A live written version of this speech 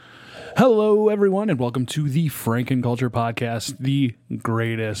Hello, everyone, and welcome to the Frankenculture podcast, the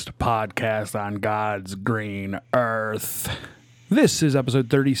greatest podcast on God's green earth. This is episode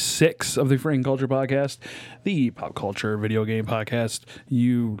 36 of the Frankenculture podcast, the pop culture video game podcast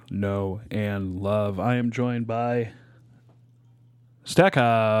you know and love. I am joined by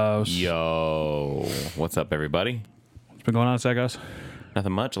Stackhouse. Yo, what's up, everybody? What's been going on, Stackhouse?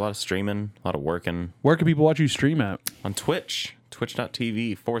 Nothing much. A lot of streaming, a lot of working. Where can people watch you stream at? On Twitch,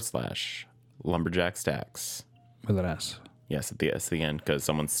 twitch.tv/Lumberjack Stacks. With an S. Yes, at the end, because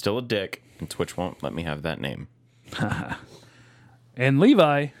someone's still a dick, and Twitch won't let me have that name. And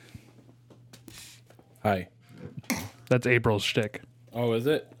Levi. Hi. That's April's shtick. Oh, is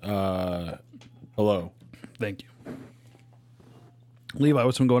it? Hello. Thank you. Levi,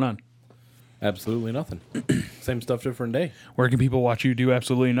 what's been going on? Absolutely nothing. Same stuff, different day. Where can people watch you do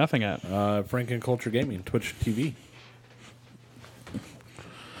absolutely nothing at? Frankenculture Gaming, Twitch TV.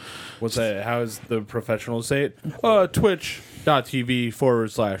 What's that? How does the professionals say it?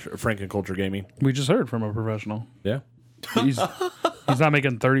 Twitch.tv/Frankenculture Gaming. We just heard from a professional. Yeah. He's not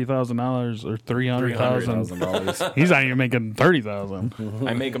making $30,000 or $300,000. $300,000. He's not even making $30,000.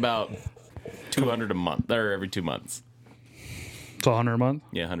 I make about $200 a month, or every 2 months. It's $100 a month.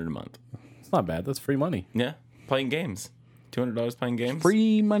 Yeah, $100 a month. It's not bad. That's free money. Yeah, playing games. $200 playing games.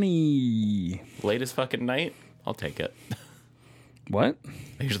 Free money. Latest fucking night, I'll take it. What?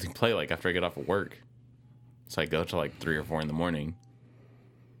 I usually play like after I get off of work. So I go to like 3 or 4 in the morning.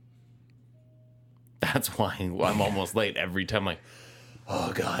 That's why I'm almost late every time. Like,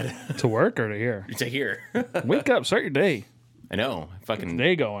 oh God. To work or to here? To here. Wake up. Start your day. I know. I fucking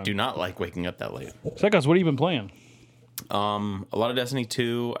Day going. do not like waking up that late. Sekos, what have you been playing? A lot of Destiny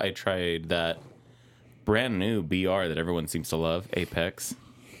 2. I tried that brand new BR that everyone seems to love, Apex.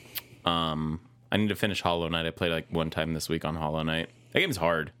 I need to finish Hollow Knight. I played like one time this week on Hollow Knight. That game's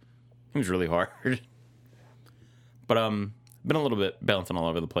hard. It was really hard. But been a little bit bouncing all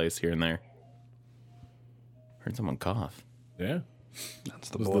over the place here and there. Heard someone cough. Yeah. That's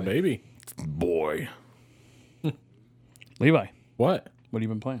the It was boy. the baby. Boy. Levi, What? what have you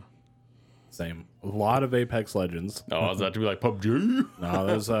been playing? Same. A lot of Apex Legends. Oh, I was about to be like PUBG. No,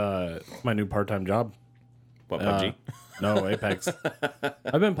 that's my new part-time job. What, PUBG? No, Apex.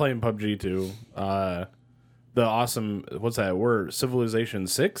 I've been playing PUBG too. The awesome, what's that word? Civilization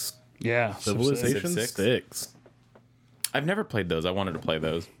 6? Yeah. Civilization Six. 6. I've never played those. I wanted to play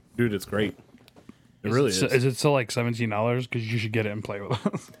those. Dude, it's great. It really is. Is it still like $17? Because you should get it and play with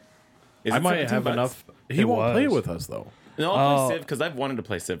us. Is I it might 17 have bucks? enough. He It won't play was. with us, though. No, I'll play Civ because I've wanted to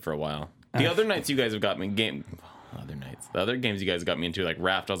play Civ for a while. The other nights you guys have got me the other games you guys got me into, like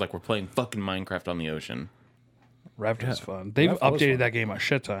Raft. I was like, we're playing fucking Minecraft on the ocean. Raft is fun. They've Raft was updated fun. that game a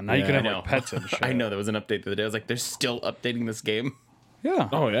shit ton. Now you Yeah, can have I like know. pets and shit. I know there was an update the other day. I was like, they're still updating this game. Yeah.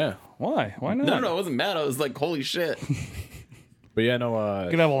 Oh, yeah. Why? Why not? No, I wasn't mad. I was like, holy shit. But yeah, no, You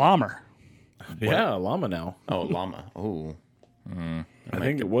could have a llama. yeah, llama now. Oh, llama. Oh, I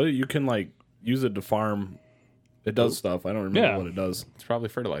think you can, like, use it to farm. It does stuff. I don't remember Yeah. what it does. it's probably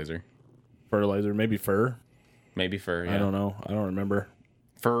fertilizer. Fertilizer, maybe fur. Maybe fur. Yeah. I don't know. I don't remember.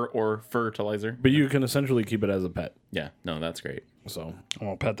 Fur or fertilizer. But you can essentially keep it as a pet. Yeah, no, that's great. So, I'm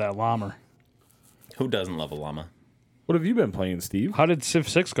gonna pet that llama. Who doesn't love a llama? what have you been playing, Steve? How did Civ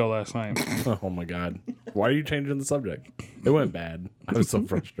 6 go last night? Oh my God. Why are you changing the subject? It went bad. I was so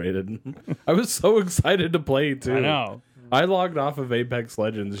frustrated. I was so excited to play too. I know. I logged off of Apex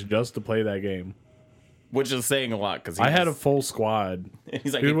Legends just to play that game. Which is saying a lot because I had a full squad.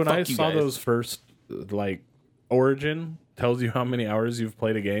 He's like, Dude, hey, when fuck I you saw guys. those first, like, Origin tells you how many hours you've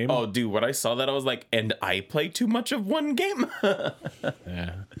played a game. Oh, dude, when I saw that, I was like, and I play too much of one game? Yeah.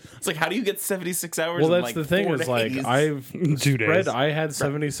 It's like, how do you get 76 hours Well, in that's like the thing 4 is, like, days? I've 2 spread, days. I had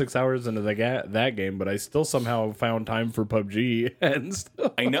 76 hours into that game, but I still somehow found time for PUBG and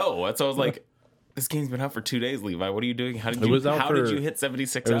stuff. I know. That's why I was like, this game's been out for 2 days, Levi. What are you doing? How did It you, was out how did for- you hit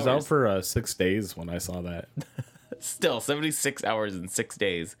 76 It hours? was out for 6 days when I saw that. Still, 76 hours in 6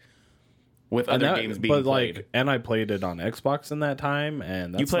 days with And other that- games being but played. like, and I played it on Xbox in that time,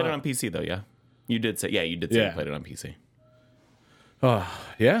 and that's You played not- it on PC, though, yeah? You did say, you did say Yeah. you played it on PC.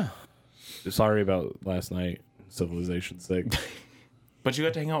 Yeah. Sorry about last night, Civilization 6. But you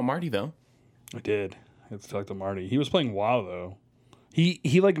got to hang out with Marty, though. I did. I had to talk to Marty. He was playing WoW though.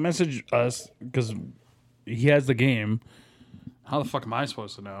 He like messaged us because he has the game. How the fuck am I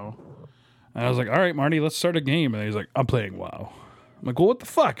supposed to know? And I was like, all right, Marty, let's start a game. And he's like, I'm playing WoW. I'm like, well, what the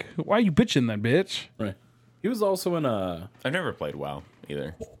fuck? Why are you bitching then, bitch? Right. He was also in a. I've never played WoW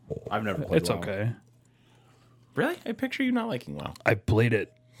either. I've never played. It's WoW. okay. Really? I picture you not liking WoW. I played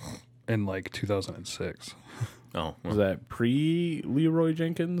it in like 2006. Oh, Was that pre Leroy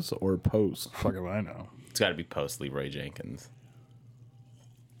Jenkins or post? Fuck if I know. it's got to be post Leroy Jenkins.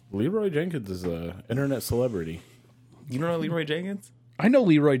 Leroy Jenkins is a internet celebrity. You don't know Leroy Jenkins? I know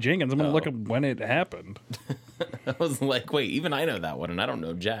Leroy Jenkins. I'm gonna look at when it happened. I was like, wait, even I know that one, and I don't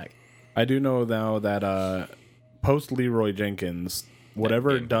know Jack. I do know now that post Leroy Jenkins,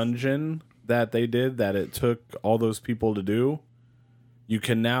 whatever game. dungeon that they did that it took all those people to do, you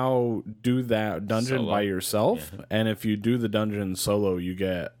can now do that dungeon Solo. by yourself. Yeah. And if you do the dungeon solo, you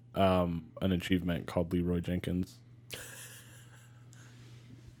get an achievement called Leroy Jenkins.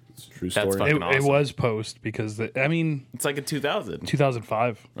 It's a true That's story. fucking It awesome. was post because It's like a 2000.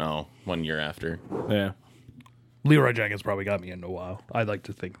 2005. Oh, 1 year after. Yeah. Leroy Jenkins probably got me into WoW. I'd like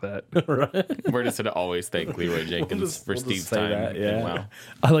to think that. We're just gonna always thank Leroy Jenkins for we'll just Steve's say time. that, yeah. Wow.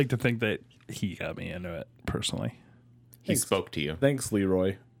 I like to think that he got me into it personally. He spoke to you. Thanks,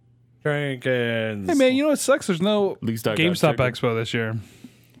 Leroy Jenkins. Hey man, you know what sucks? There's no Least I got GameStop chicken. Expo this year.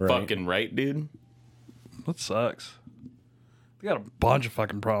 Right. Fucking right, dude. That sucks. They got a bunch of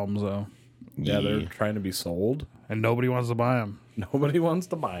fucking problems though, Yeah, they're trying to be sold. and nobody wants to buy them. Nobody wants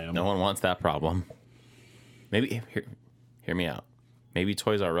to buy them. No one wants that problem. Maybe hear me out. Maybe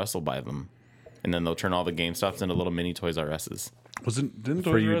Toys R Us will buy them, and then they'll turn all the GameStops into little mini Toys R Us's. Didn't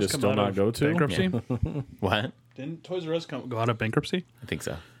For Toys you R Us to come still out not of go to? bankruptcy? What? Didn't Toys R Us go out of bankruptcy? I think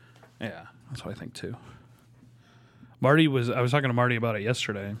so. Yeah, that's what I think too. I was talking to Marty about it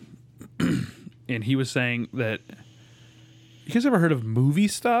yesterday, and he was saying that. You guys ever heard of Movie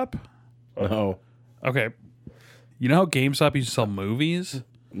Stop? No. Okay, you know how GameStop used to sell movies?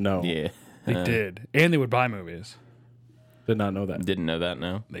 No. Yeah. They did, and they would buy movies. Did not know that. Didn't know that.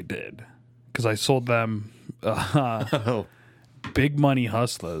 No. They did, because I sold them Oh. Big Money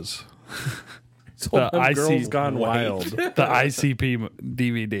Hustlers, Sold them IC Girls Gone Wild. the ICP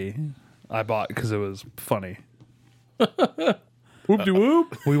DVD. I bought because it was funny. Whoop de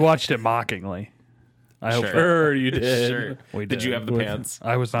whoop. We watched it mockingly. I hope. Sure, you did. Sure. We Did you did. have the pants?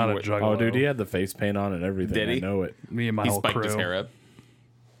 I was not a juggalo. Oh, dude, he had the face paint on and everything. Did he? I know it. Me and my He whole spiked crew. his hair up.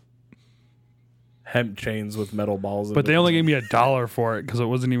 Hemp chains with metal balls. But they only gave me $1 for it because it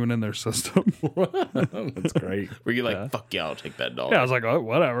wasn't even in their system. That's great. Were you like, fuck yeah, I'll take that dollar? Yeah, I was like, oh,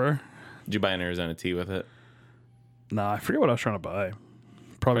 whatever. Did you buy an Arizona tea with it? Nah, I forget what I was trying to buy.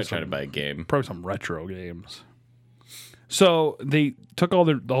 Probably I tried to some, buy a game. probably some retro games. So they took all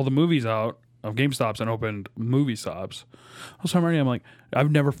the movies out of GameStops and opened movie stops. I was I'm like, I've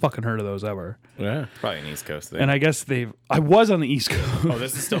never fucking heard of those ever. Yeah. Probably an East Coast thing. And I guess I was on the East Coast. Oh,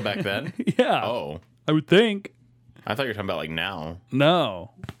 this is still back then? Yeah. Oh. I would think. I thought you were talking about like now.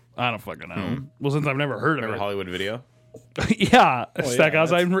 No. I don't fucking know. Well, since I've never heard of Remember it. Hollywood Video? Yeah.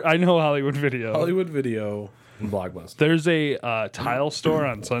 Stackhouse, that's- I know Hollywood Video. Hollywood Video and Blockbuster. There's a tile store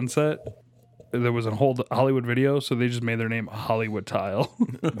on Sunset. There was a whole Hollywood Video, so they just made their name Hollywood Tile.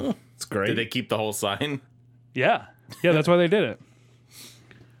 It's great. Did they keep the whole sign? Yeah, that's why they did it.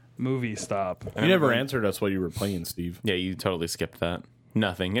 Movie stop. You never answered us what you were playing, Steve. Yeah, you totally skipped that.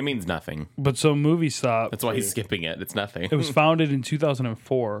 Nothing. It means nothing. But so movie stop. That's why he's skipping it. It's nothing. It was founded in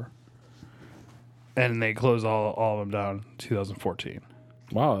 2004, and they closed all of them down in 2014.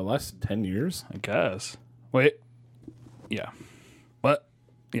 Wow, it lasted 10 years? I guess. Wait. Yeah. What?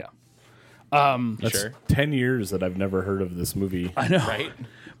 Yeah. That's Sure. 10 years that I've never heard of this movie. I know. Right?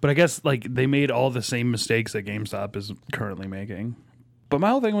 But I guess like they made all the same mistakes that GameStop is currently making. But my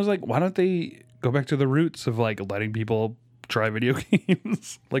whole thing was like, why don't they go back to the roots of like letting people try video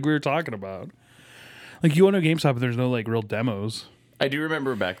games like we were talking about? Like you go into GameStop and there's no like real demos. I do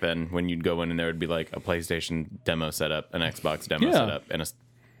remember back then when you'd go in and there would be like a PlayStation demo setup, an Xbox demo setup, and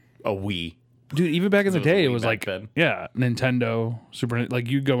a Wii. Dude, even back in the was a day, it Wii was back like, then. yeah, Nintendo, Super, like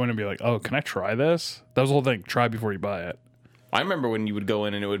you'd go in and be like, oh, can I try this? That was the whole thing. Try before you buy it. I remember when you would go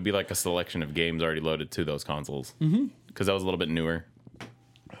in and it would be like a selection of games already loaded to those consoles. Because that was a little bit newer.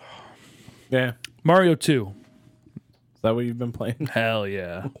 Yeah. Mario 2. Is that what you've been playing? Hell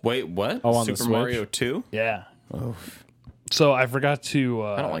yeah. Wait, what? Oh, on the Super Switch? Mario 2? Yeah. So I forgot to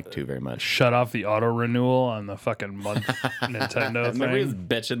I don't like 2 very much. shut off the auto renewal on the fucking month Nintendo Remember he was thing.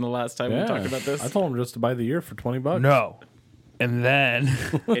 bitching the last time we talked about this? I told him just to buy the year for $20. No. And then,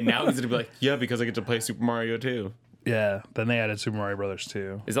 And now he's going to be like, yeah, because I get to play Super Mario 2. yeah, then they added Super Mario Brothers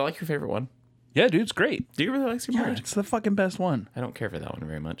 2. Is that like your favorite one? Yeah, dude, it's great. Do you really like Super Yeah, Mario? it's the fucking best one. I don't care for that one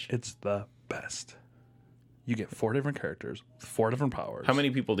very much. It's the best. You get 4 different characters, 4 different powers. How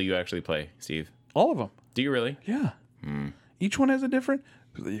many people do you actually play, Steve? All of them. Do you really? Yeah. Each one has a different.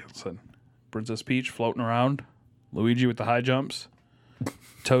 Listen, Princess Peach floating around, Luigi with the high jumps,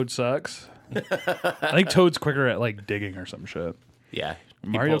 Toad sucks. I think Toad's quicker at like digging or some shit. Yeah. He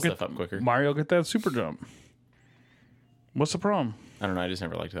Mario pulls get stuff up quicker. Mario get that super jump. What's the problem? I don't know. I just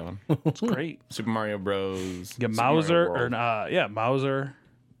never liked that one. It's great. Super Mario Bros. Get Super Mario Mauser World, Mauser.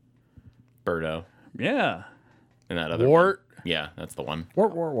 Birdo, Yeah. and that other Wart. one. Yeah, that's the one.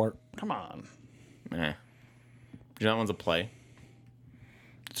 Wart. Come on. You know that one's a play.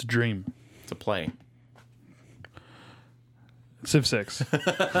 It's a dream. It's a play. Civ 6.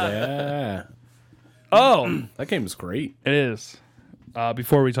 Yeah. Oh, That game's great. it is.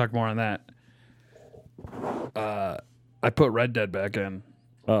 Before we talk more on that, I put Red Dead back in.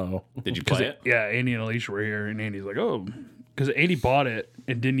 Oh. Did you play it? Yeah, Andy and Alicia were here, and Andy's like, oh, because Andy bought it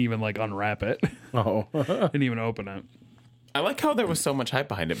and didn't even like unwrap it, Oh. didn't even open it. I like how there was so much hype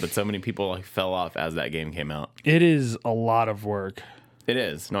behind it, but so many people like fell off as that game came out. It is a lot of work, It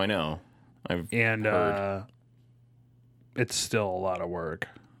is. No, I know. I've and heard. it's still a lot of work.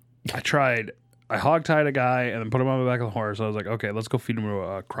 I hogtied a guy and then put him on the back of the horse. I was like, okay, let's go feed him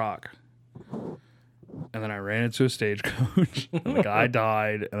a crock. And then I ran into a stagecoach. And the guy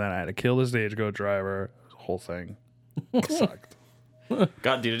died, and then I had to kill the stagecoach driver. The whole thing sucked.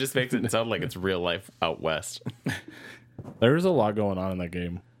 God, dude, it just makes it sound like it's real life out west. There's a lot going on in that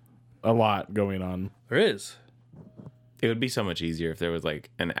game. A lot going on. There is. It would be so much easier if there was like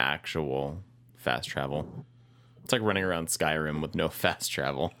an actual fast travel. It's like running around Skyrim with no fast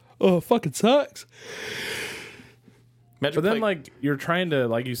travel. Oh, it fucking sucks. Imagine But then, playing- like, you're trying to,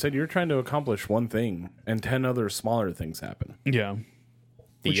 like you said, you're trying to accomplish one thing, and 10 other smaller things happen. Yeah. Which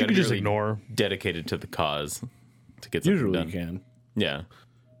you gotta could be just really ignore. dedicated to the cause to get something Usually done. you can. Yeah.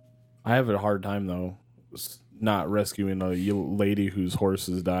 I have a hard time, though, not rescuing a lady whose horse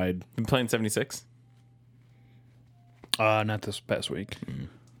has died. Been playing 76? Not this past week.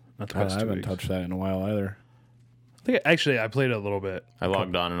 Not the I past 2 haven't weeks. touched that in a while either. I think actually I played it a little bit. I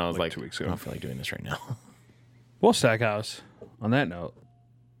logged on and I was like 2 weeks I ago. don't feel like doing this right now. Well, Stackhouse. On that note,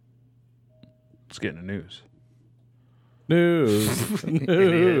 let's get into news. News.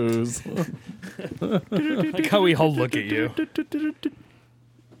 News. Like how we all look at you.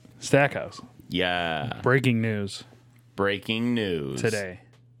 Stackhouse. Yeah. Breaking news Breaking news. today.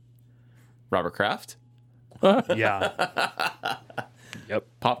 Robert Kraft? Yeah. Yep.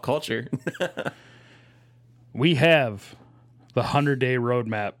 Pop culture. We have the 100-day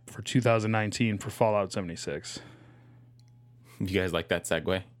roadmap for 2019 for Fallout 76. You guys like that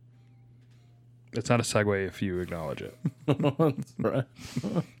segue? It's not a segue if you acknowledge it. That's right.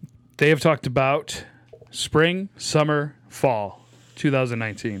 They have talked about spring, summer, fall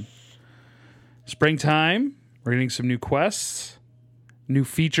 2019. Springtime, we're getting some new quests, new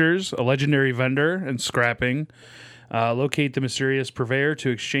features, a legendary vendor, and scrapping. Locate the mysterious purveyor to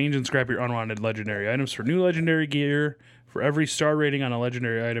exchange and scrap your unwanted legendary items for new legendary gear. For every star rating on a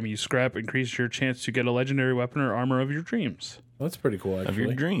legendary item you scrap, increase your chance to get a legendary weapon or armor of your dreams. That's pretty cool, Of your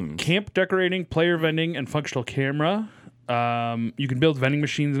actually. dreams. Camp decorating, player vending, and functional camera. You can build vending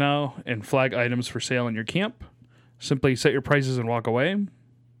machines now and flag items for sale in your camp. Simply set your prices and walk away.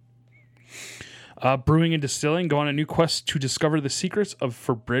 Brewing and distilling. Go on a new quest to discover the secrets of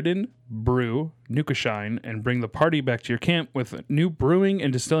forbidden brew, Nuka-Shine, and bring the party back to your camp with new brewing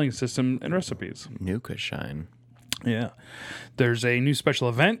and distilling system and recipes. Nuka Shine. Yeah. There's a new special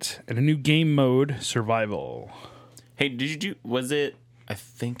event and a new game mode, survival. Hey, was it, I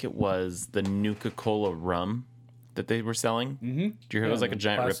think it was the Nuka-Cola rum that they were selling? Mm-hmm. Did you hear it was like a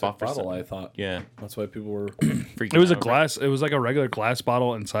giant Plastic rip-off or bottle, something? I thought. Yeah. That's why people were... Freaking It was a out. glass. It was like a regular glass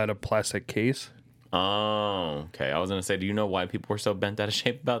bottle inside a plastic case. Oh, okay. I was going to say, do you know why people were so bent out of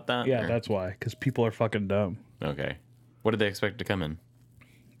shape about that? Yeah, Or- that's why. Because people are fucking dumb. Okay. What did they expect to come in?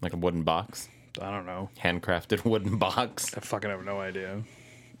 Like a wooden box? I don't know. Handcrafted wooden box? I fucking have no idea.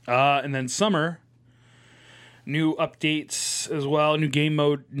 And then summer, new updates as well. New game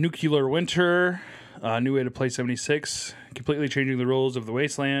mode, Nuclear Winter. New way to play 76. Completely changing the rules of the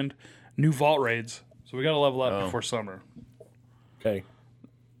Wasteland. New vault raids. So we got to level up before summer. Okay.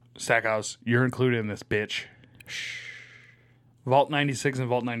 Stackhouse, you're included in this, bitch. Vault 96 and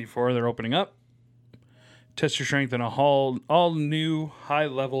Vault 94, they're opening up. Test your strength in a all new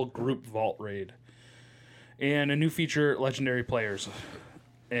high-level group vault raid. And a new feature, legendary players.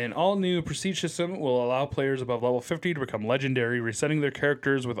 An all-new prestige system will allow players above level 50 to become legendary, resetting their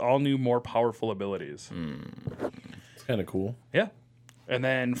characters with all new, more powerful abilities. It's kind of cool. Yeah. And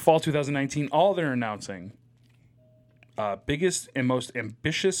then fall 2019, all they're announcing. Biggest and most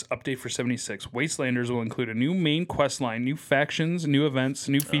ambitious update for 76. Wastelanders will include a new main quest line, new factions, new events,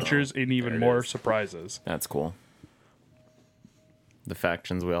 new features, and even more surprises. That's cool. The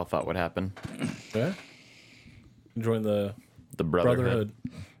factions we all thought would happen. Yeah. Join the The Brotherhood. Brotherhood.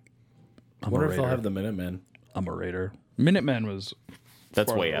 I wonder if they'll have the Minutemen. I'm a raider. Minutemen was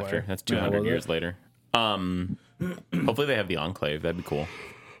That's farther way away. after. That's 200 was years it? later. Hopefully they have the Enclave. That'd be cool.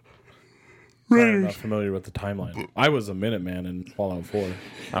 I'm not familiar with the timeline. I was a Minuteman in Fallout 4.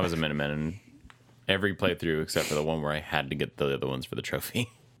 I was a Minuteman in every playthrough except for the one where I had to get the other ones for the trophy.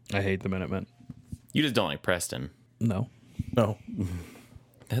 I hate the Minutemen. You just don't like Preston. No. No.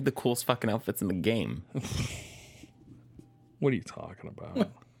 They had the coolest fucking outfits in the game. What are you talking about?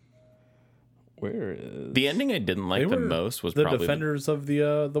 Where is... The ending I didn't like the most was the probably defenders of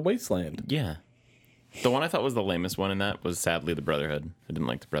the Wasteland. Yeah. The one I thought was the lamest one in that was sadly the Brotherhood. I didn't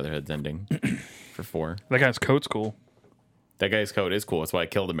like the Brotherhood's ending for 4. That guy's coat's cool. That guy's coat is cool. That's why I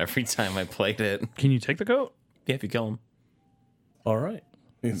killed him every time I played it. Can you take the coat? Yeah, if you kill him. All right.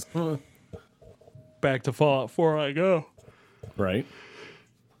 Back to Fallout 4 I go. Right.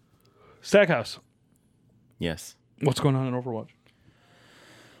 Stackhouse. Yes. What's going on in Overwatch?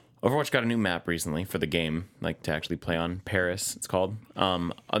 Overwatch got a new map recently for the game, like to actually play on. Paris, it's called.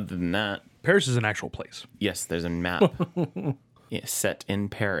 Other than that, Paris is an actual place. yes, there's a map set in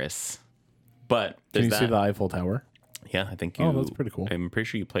Paris. But Can there's you that. see the Eiffel Tower? Yeah, I think you. Oh, that's pretty cool. I'm pretty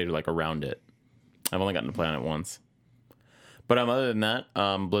sure you played like around it. I've only gotten to play on it once. But other than that,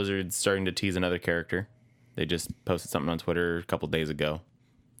 Blizzard's starting to tease another character. They just posted something on Twitter a couple days ago.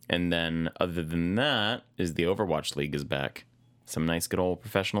 And then other than that is the Overwatch League is back. Some nice good old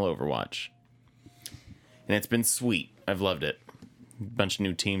professional Overwatch. And it's been sweet. I've loved it. A bunch of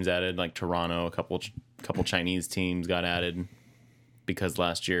new teams added, like Toronto, a couple Chinese teams got added because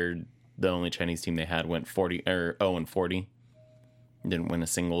last year the only Chinese team they had went 0-40. Didn't win a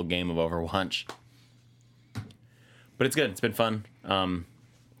single game of Overwatch. But it's good. It's been fun.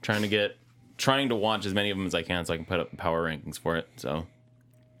 Trying to watch as many of them as I can so I can put up power rankings for it. So,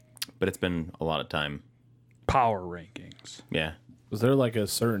 but it's been a lot of time. Power rankings. Yeah. Was there like a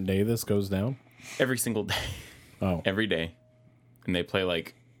certain day this goes down? Every single day. Oh. Every day. And they play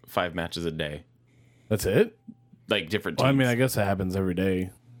like 5 matches a day. That's it? Like different teams. Well, I mean, I guess it happens every day,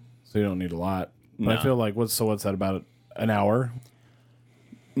 so you don't need a lot. But No. I feel like, what's that, about an hour?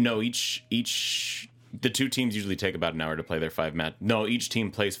 No, the 2 teams usually take about an hour to play their 5 match. No, each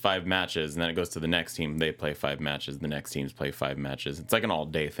team plays 5 matches, and then it goes to the next team. They play 5 matches. The next teams play 5 matches. It's like an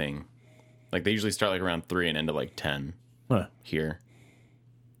all-day thing. Like, they usually start like around 3 and end at like 10 Huh. here.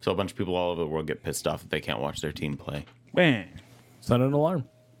 So a bunch of people all over the world get pissed off if they can't watch their team play. Man. Set an alarm.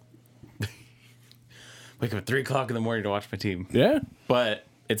 Wake up at 3 o'clock in the morning to watch my team. Yeah. But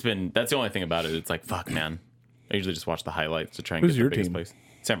that's the only thing about it. It's like, fuck, man. I usually just watch the highlights to try and Who's get the your biggest team? place.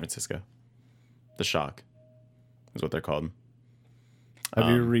 San Francisco. The Shock is what they're called. Have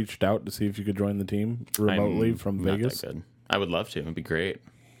you reached out to see if you could join the team remotely I'm from not Vegas? that good. I would love to. It'd be great.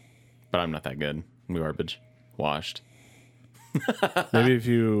 But I'm not that good. I'm garbage. Washed. Maybe if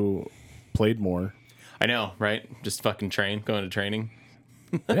you played more. I know, right? Just fucking going to training.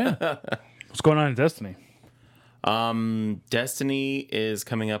 Yeah. What's going on in Destiny? Destiny is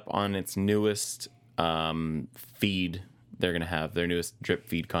coming up on its newest feed. They're going to have their newest drip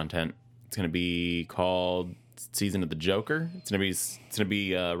feed content. It's going to be called Season of the Joker. It's going to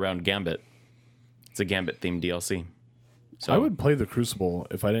be around Gambit. It's a Gambit themed DLC. So I would play the Crucible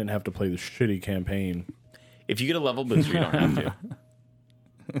if I didn't have to play the shitty campaign. if you get a level booster, you don't have to.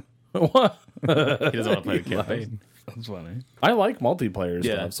 What? He doesn't want to play the campaign. That's funny. I like multiplayer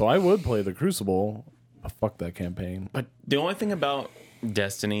Yeah. stuff, so I would play the Crucible. But fuck that campaign. But the only thing about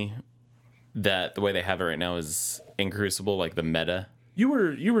Destiny that the way they have it right now is in Crucible, like the meta. You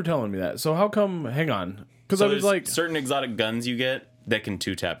were telling me that. So how come? Hang on, because So I was there's like, certain exotic guns you get that can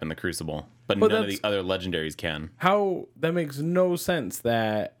 2-tap in the Crucible, but But none of the that's- other legendaries can. how that makes no sense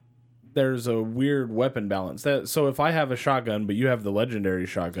that there's a weird weapon balance. So if I have a shotgun, but you have the legendary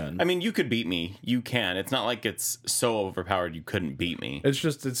shotgun, I mean, you could beat me. You can. It's not like it's so overpowered you couldn't beat me.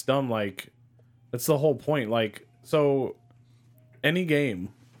 it's dumb. Like that's the whole point. Like so, any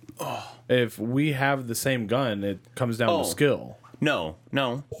game, if we have the same gun, it comes down Oh. to skill. No.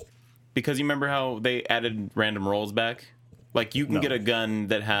 Because you remember how they added random rolls back? Like, you can get a gun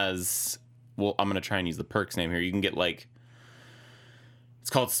that has... Well, I'm going to try and use the perks name here. You can get, like... It's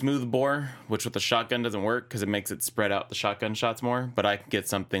called Smooth Bore, which with the shotgun doesn't work because it makes it spread out the shotgun shots more. But I can get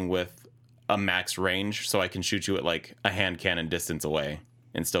something with a max range, so I can shoot you at, like, a hand cannon distance away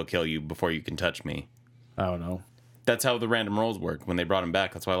and still kill you before you can touch me. I don't know. That's how the random rolls work when they brought them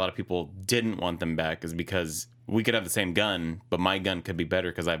back. That's why a lot of people didn't want them back, is because we could have the same gun, but my gun could be better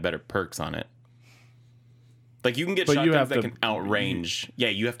because I have better perks on it. Like, you can get But you shotguns have that to- can outrange. Yeah,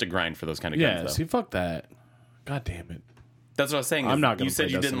 you have to grind for those kind of Yeah. guns, though. See, fuck that. God damn it. That's what I was saying. I'm is not gonna You said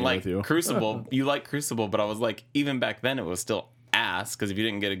play you didn't Destiny like with you. Crucible. You like Crucible, but I was like, even back then, it was still ass because if you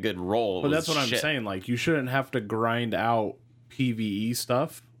didn't get a good roll, it But was that's what shit. I'm saying. Like, you shouldn't have to grind out PvE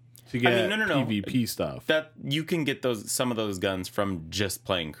stuff to get no. PvP stuff. That you can get some of those guns from just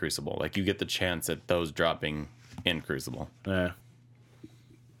playing Crucible. Like you get the chance at those dropping in Crucible. Yeah.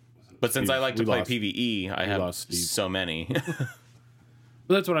 But since I like to play lost- PvE, I have so many.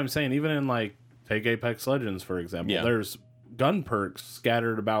 But that's what I'm saying. Even in like take Apex Legends for example, Yeah. there's gun perks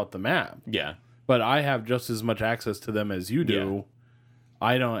scattered about the map. Yeah. But I have just as much access to them as you do.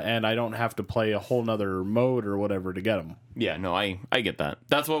 I don't have to play a whole nother mode or whatever to get them. Yeah, no, I get that.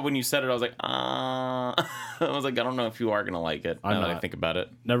 That's what when you said it, I was like, I was like, I don't know if you are gonna like it. Now that I think about it,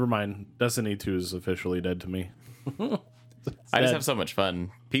 Never mind. Destiny 2 is officially dead to me. I just have so much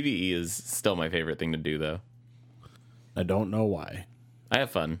fun. PvE is still my favorite thing to do, though. I don't know why. I have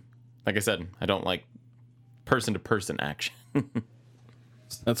fun. Like I said, I don't like person-to-person action.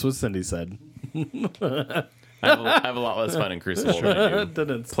 That's what Cindy said. I have a lot less fun in Crucible than I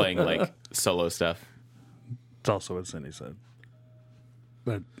do playing like solo stuff. It's also what Cindy said.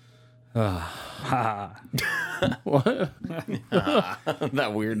 But What?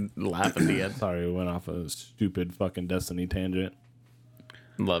 That weird laugh at the end. Sorry, we went off a stupid fucking Destiny tangent.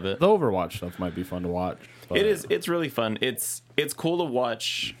 Love it. The Overwatch stuff might be fun to watch. But It is. It's really fun. It's cool to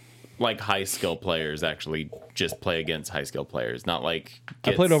watch like high skill players actually just play against high skill players, not like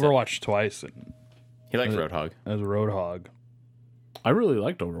I played Overwatch twice and He likes Roadhog. as a Roadhog. I really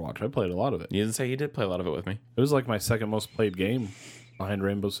liked Overwatch. I played a lot of it. You didn't say he did play a lot of it with me. It was like my second most played game behind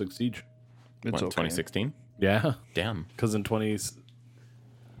Rainbow Six Siege. It's What, okay. 2016? Yeah, Damn. because in 20,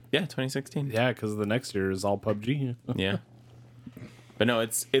 Yeah, 2016. yeah, because the next year is all PUBG. Yeah. But no,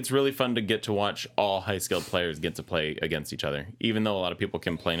 it's really fun to get to watch all high skilled players get to play against each other. Even though a lot of people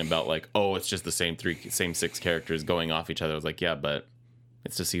complain about like, oh, it's just the same six characters going off each other. I was like, yeah, but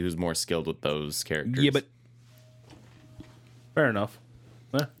it's to see who's more skilled with those characters. Yeah, but Fair enough.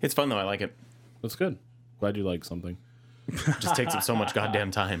 it's fun though. I like it. That's good. Glad you like something. It just takes up so much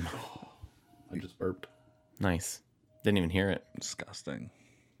goddamn time. I just burped. Nice. Didn't even hear it. disgusting.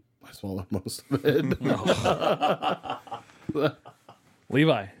 I swallowed most of it.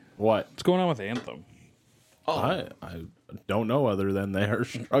 Levi, What? what's going on with Anthem? I don't know other than they are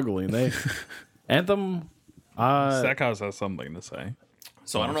struggling. They Anthem. Stackhouse has something to say.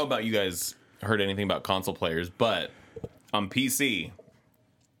 So I don't know about you guys heard anything about console players, but on PC,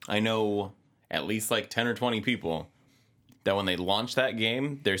 I know at least like 10 or 20 people that when they launch that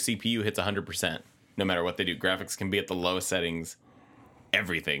game, their CPU hits 100%. No matter what they do, graphics can be at the lowest settings,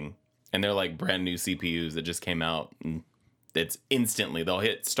 everything. And they're like brand new CPUs that just came out. And it's instantly, they'll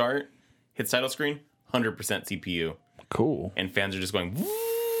hit start, hit title screen, 100% CPU. Cool. And fans are just going,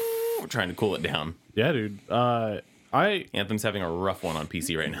 woo, trying to cool it down. Yeah, dude. Anthem's having a rough one on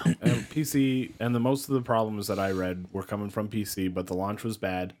PC right now. PC, and most of the problems that I read were coming from PC, but the launch was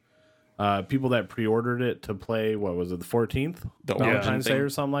bad. People that pre-ordered it to play, what was it, the 14th? The Valentine's Day thing. or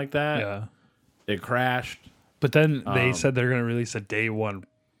something like that. Yeah. It crashed. But then they said they're going to release a day one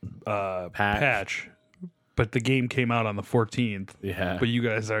patch. But the game came out on the 14th. Yeah. But you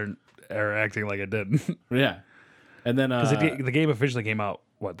guys are acting like it didn't. Yeah. And then the game officially came out,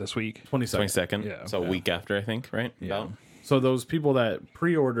 what, this week? 22nd. 22nd. Yeah. So a week after, I think, right? Yeah. About. So those people that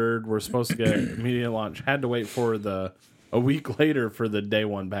pre-ordered were supposed to get immediate launch, had to wait for a week later for the day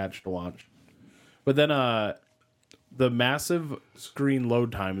one patch to launch. But then the massive screen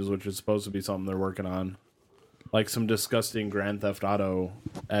load times, which is supposed to be something they're working on, like some disgusting Grand Theft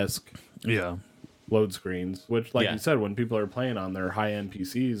Auto-esque Yeah. load screens, which, like Yeah. you said, when people are playing on their high-end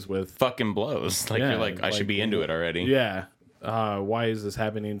PCs with... Fucking blows. Like, Yeah, you're like, I should be into it already. Yeah. Why is this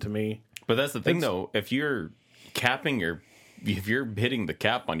happening to me? But that's the thing, though. If you're if you're hitting the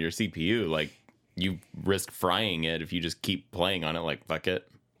cap on your CPU, like, you risk frying it if you just keep playing on it, like, fuck it.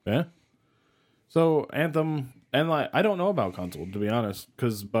 Yeah. So Anthem, and like I don't know about console to be honest,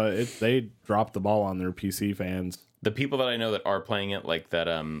 but they dropped the ball on their PC fans. The people that I know that are playing it, like that,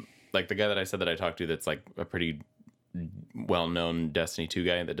 like the guy that I said that I talked to that's, like, a pretty well-known Destiny 2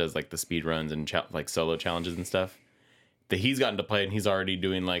 guy that does, like, the speed runs and, like, solo challenges and stuff, that he's gotten to play, and he's already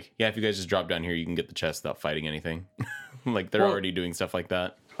doing, like, yeah, if you guys just drop down here, you can get the chest without fighting anything. Like, they're already doing stuff like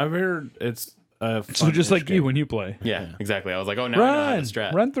that. I've heard it's So just like you when you play. Yeah, exactly. I was like, oh, now I know how to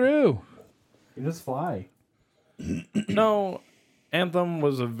strat. Run through. You just fly. No, Anthem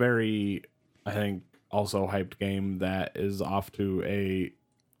was a very, I think, also hyped game that is off to a...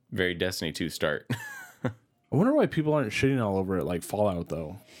 Very Destiny 2 start. I wonder why people aren't shitting all over it like Fallout,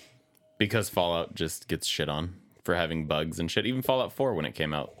 though. Because Fallout just gets shit on for having bugs and shit. Even Fallout 4, when it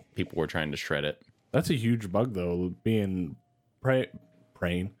came out, people were trying to shred it. That's a huge bug, though, paying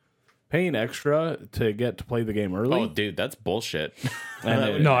extra to get to play the game early. Oh, dude, that's bullshit.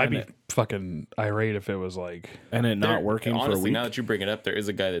 And No, I'd be fucking irate if it was like, and it not working honestly, for a week. Now that you bring it up, there is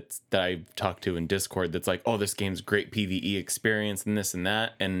a guy that I've talked to in Discord that's like, oh, this game's great PvE experience and this and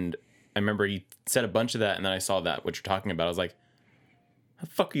that. And I remember he said a bunch of that, and then I saw that, what you're talking about. I was like, how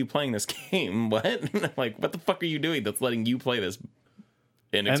the fuck are you playing this game? What? And I'm like, what the fuck are you doing that's letting you play this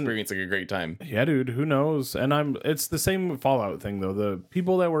and experiencing a great time? Yeah, dude, who knows? And it's the same Fallout thing, though. The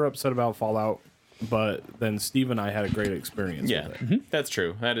people that were upset about Fallout, but then Steve and I had a great experience Yeah, with it. that's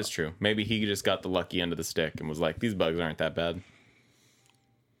true. That is true. Maybe he just got the lucky end of the stick and was like, these bugs aren't that bad.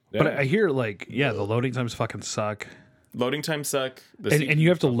 but I hear like, yeah, the loading times fucking suck. Loading times suck. And you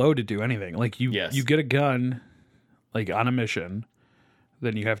have to load to do anything. Like you Yes. get a gun, like on a mission,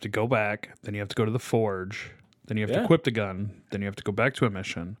 then you have to go back, then you have to go to the forge, then you have to equip the gun, then you have to go back to a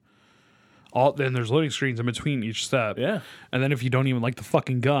mission. Then there's loading screens in between each step. Yeah. And then if you don't even like the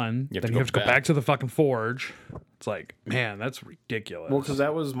fucking gun, You have then to you go have to go back. back to the fucking forge. It's like, man, that's ridiculous. Well, because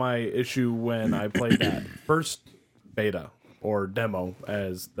that was my issue when I played that first beta or demo,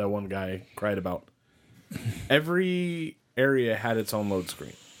 as that one guy cried about. Every area had its own load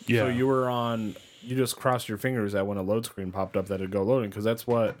screen. Yeah. So you just crossed your fingers that when a load screen popped up that it'd go loading, because that's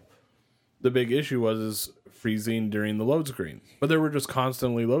what the big issue was, is freezing during the load screens. But there were just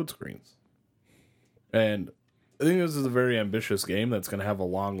constantly load screens. And I think this is a very ambitious game that's going to have a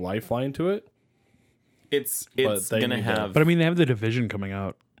long lifeline to it. It's But they gonna need to- have. but I mean, they have the Division coming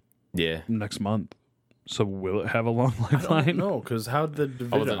out Yeah. next month. So will it have a long I don't lifeline? know, because how the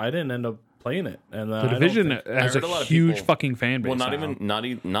Division... I didn't end up playing it. And The Division has heard a a lot of huge people- fucking fan base. Well,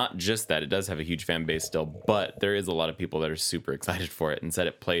 now. not just that. It does have a huge fan base still, but there is a lot of people that are super excited for it and said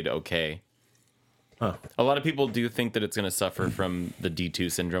it played okay. Huh. A lot of people do think that it's going to suffer from the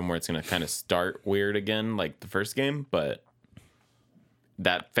D2 syndrome, where it's going to kind of start weird again, like the first game. But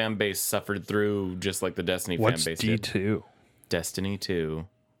that fan base suffered through just like the Destiny What's fan base did. D2? Destiny 2.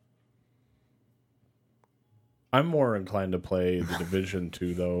 I'm more inclined to play the Division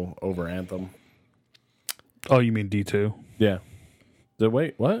 2, though, over Anthem. Oh, you mean D2? Yeah.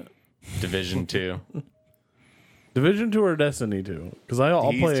 Wait, what? Division 2. Division 2 or Destiny 2? Because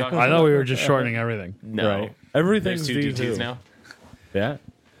I'll He's play... talking- I thought we were just shortening everything. No. Right. Everything's There's two D2 D2s now. Yeah.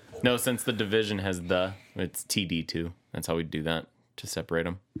 No, since the Division has it's TD2. That's how we do that to separate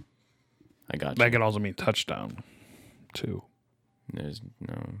them. I got you. That could also mean touchdown, too. There's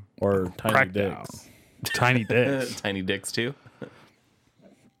no Or Tiny Crackdown. Dicks. Tiny dicks. tiny dicks too.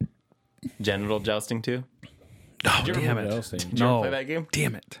 Genital jousting too. Oh, you damn ever- it. Did Did you ever No. play that game?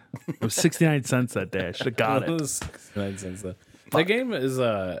 Damn it. It was 69 cents that day. I should have got it. 69 cents then. That game is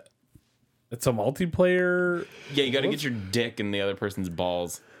it's a multiplayer. Yeah, you got to get your dick in the other person's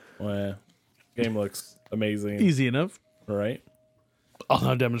balls. Well, game looks amazing. Easy enough. Right? I'll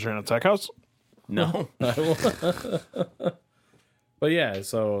now demonstrate on Tech House. No, But yeah,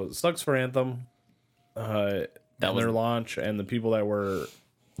 so it sucks for Anthem. that Their was launch and the people that were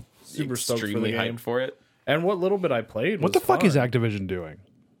super stoked for the extremely game. hyped for it. And what little bit I played was What the fuck is fun. Activision doing?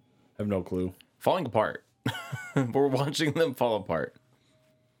 I have no clue. Falling apart. We're watching them fall apart.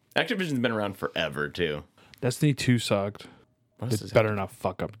 Activision's been around forever too. Destiny 2 sucked. What else They is better not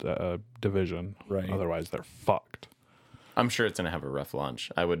fuck up the Division. Right. Otherwise, they're fucked. I'm sure it's gonna have a rough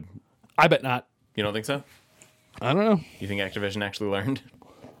launch. I bet not. You don't think so? I don't know. You think Activision actually learned?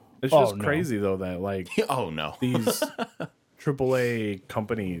 It's Oh, just no. crazy though that like Oh no. these AAA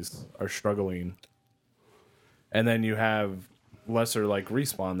companies are struggling, and then you have lesser like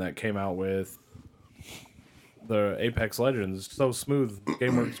Respawn that came out with the Apex Legends. So smooth,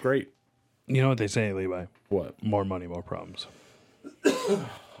 game works great. You know what they say, Levi? What? More money, more problems.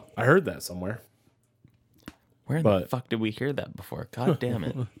 I heard that somewhere. Where the But- fuck did we hear that before? God damn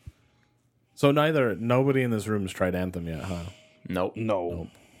it. So nobody in this room has tried Anthem yet, huh? Nope. No.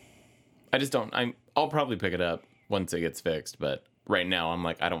 I just don't. I'll probably pick it up once it gets fixed, but right now I'm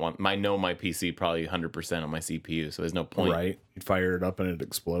like, I don't want. I know my PC probably 100% on my CPU, so there's no point. Right? You fire it up and it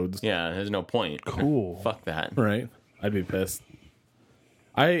explodes. Yeah, there's no point. Cool. Fuck that. Right? I'd be pissed.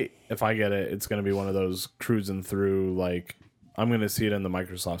 If I get it, it's gonna be one of those cruising through like I'm gonna see it in the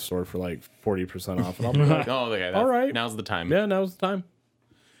Microsoft store for like 40% off, and I'll be like, Oh, okay. All right. Now's the time. yeah, now's the time.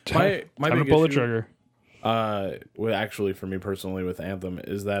 My Time to big pull the issue, trigger. well, actually, for me personally with Anthem,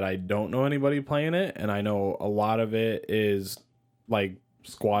 is that I don't know anybody playing it, and I know a lot of it is like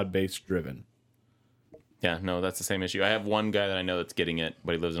squad based driven. Yeah, no, that's the same issue. I have one guy that I know that's getting it,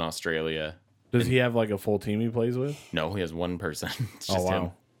 but he lives in Australia. Does he have like a full team he plays with? No, he has one person. It's Oh just wow!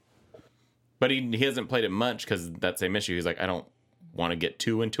 him. But he hasn't played it much because that same issue. He's like, I don't want to get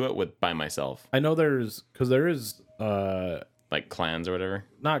too into it by myself, I know there is like clans or whatever.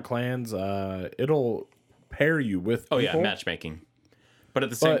 not clans. It'll pair you with. Oh people. yeah, matchmaking. But at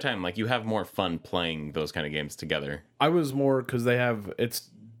the same time, like, you have more fun playing those kind of games together. I was more because they have it's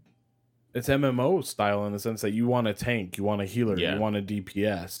MMO style in the sense that you want a tank, you want a healer, you want a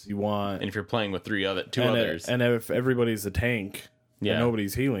DPS, you want. And if you're playing with two others, and if everybody's a tank, and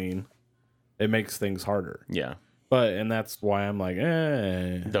nobody's healing, it makes things harder. Yeah. And that's why I'm like,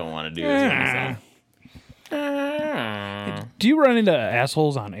 don't want to do it. Do you run into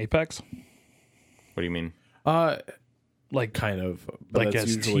assholes on Apex? What do you mean? Like kind of, but like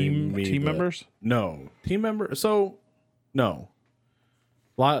as team members? No, team member. So no,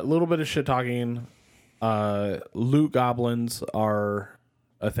 little bit of shit talking. Loot goblins are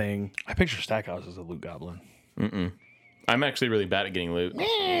a thing. I picture Stackhouse as a loot goblin. I'm actually really bad at getting loot.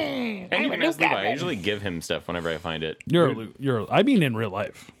 And even as Levi, I usually give him stuff whenever I find it. I mean in real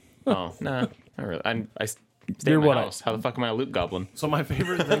life. Oh, nah, not really. I stay in my house. How the fuck am I a loot goblin? So my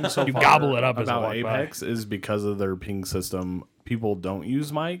favorite thing so you far gobble it up about Apex is because of their ping system. People don't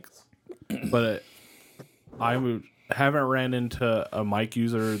use mics, but haven't ran into a mic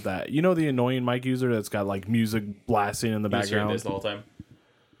user that the annoying mic user that's got like music blasting in the background This the whole time.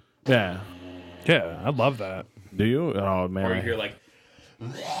 Yeah, I love that. Do you? Oh man, or you hear like.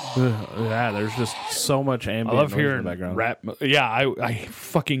 Yeah, there's just so much ambient I love noise hearing in the background. rap. Yeah, I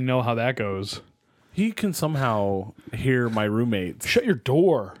fucking know how that goes. He can somehow hear my roommates. Shut your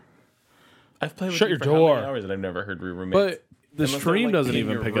door. I've played with Shut you your for door. How many hours and I've never heard your roommates. But the Unless stream they're, like, doesn't in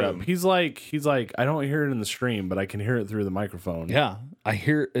even your pick it up. room. He's like, I don't hear it in the stream, but I can hear it through the microphone. Yeah, I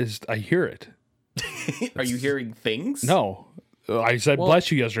hear it. Are you hearing things? No. I said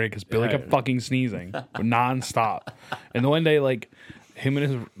bless you yesterday because Billy kept fucking sneezing nonstop. And the one day, like, him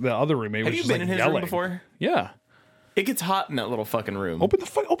and the other roommate Have was you just been like in his yelling. room before? Yeah. It gets hot in that little fucking room. Open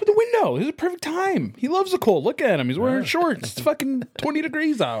the window. This is a perfect time. He loves the cold. Look at him. He's wearing shorts. It's fucking 20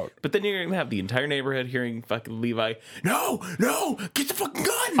 degrees out. But then you're gonna have the entire neighborhood hearing fucking Levi. No, get the fucking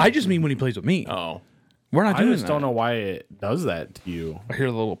gun. I just mean when he plays with me. Oh, We're not I doing just don't know why it does that to you. I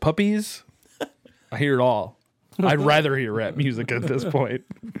hear the little puppies. I hear it all. I'd rather hear rap music at this point.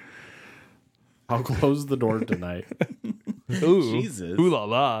 I'll close the door tonight. Ooh, Jesus. Ooh la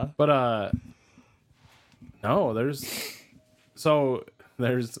la. But no, there's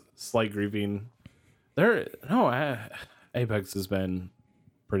slight grieving. Apex has been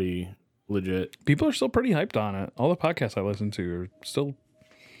pretty legit. People are still pretty hyped on it. All the podcasts I listen to are still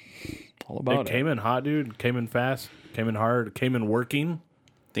all about it. Came in hot, dude. Came in fast. Came in hard. Came in working.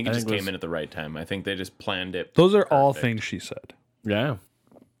 I think it just came in at the right time. I think they just planned it. Those are all things she said. Yeah.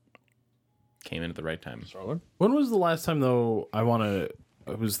 Came in at the right time. When was the last time though? I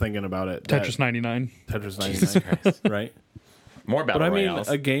was thinking about it. Tetris 99. Tetris 99, right? More battle But I mean, royales.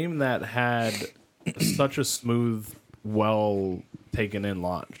 a game that had such a smooth, well taken in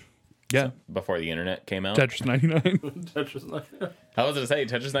launch. Yeah. Before the internet came out. Tetris 99. Tetris 99. I was gonna say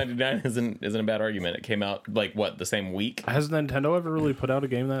Tetris 99 isn't a bad argument. It came out like what, the same week? Has Nintendo ever really put out a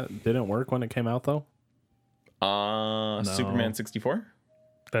game that didn't work when it came out though? Superman 64?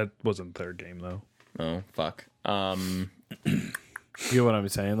 That wasn't their game though. Oh, fuck. You know what I'm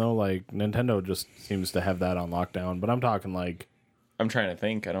saying though? Like Nintendo just seems to have that on lockdown. But I'm talking like, I'm trying to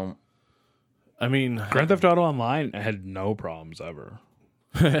think. I mean, Grand Theft Auto Online had no problems ever.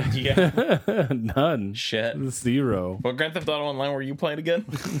 Yeah. none. Shit. 0. What Grand Theft Auto Online were you playing again?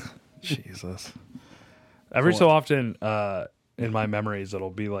 Jesus. Every so often, in my memories, it'll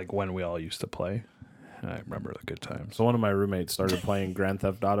be like when we all used to play. And I remember the good times. So one of my roommates started playing Grand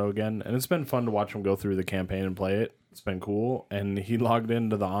Theft Auto again, and it's been fun to watch him go through the campaign and play it. It's been cool. And he logged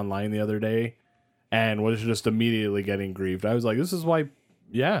into the online the other day and was just immediately getting griefed. I was like, this is why,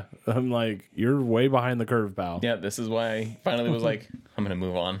 yeah. I'm like, you're way behind the curve, pal. Yeah, this is why I finally was like, I'm gonna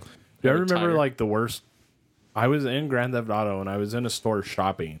move on. Do you remember like the worst? I was in Grand Theft Auto and I was in a store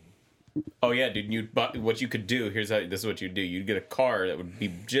shopping. Oh yeah, dude. What you could do. This is what you do. You'd get a car that would be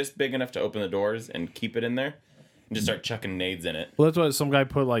just big enough to open the doors and keep it in there, and just start chucking nades in it. Well, that's why some guy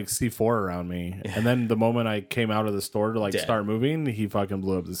put like C4 around me, and then the moment I came out of the store to like start moving, he fucking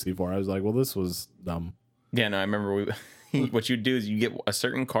blew up the C4. I was like, well, this was dumb. Yeah, no, I remember what you'd do is you get a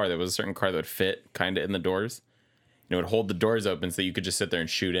certain car that would fit kind of in the doors. And it would hold the doors open so you could just sit there and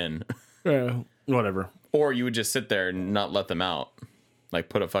shoot in. Yeah, whatever. Or you would just sit there and not let them out. Like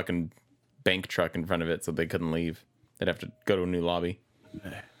put a fucking bank truck in front of it so they couldn't leave. They'd have to go to a new lobby.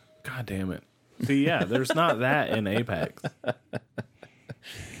 God damn it. See, yeah, there's not that in Apex.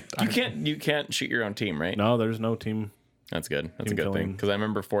 You can't shoot your own team, right? No, there's no team. That's good. That's Team a good thing. killing. Because I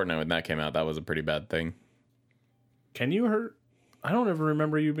remember Fortnite when that came out. That was a pretty bad thing. Can you hurt? I don't ever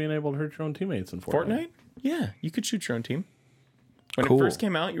remember you being able to hurt your own teammates in Fortnite? Yeah, you could shoot your own team. When Cool. it first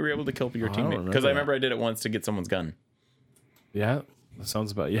came out, you were able to kill your I don't teammate. remember Because I that. remember I did it once to get someone's gun. Yeah. That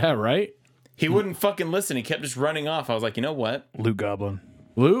sounds about right. He wouldn't fucking listen. He kept just running off. I was like, you know what? Loot Goblin.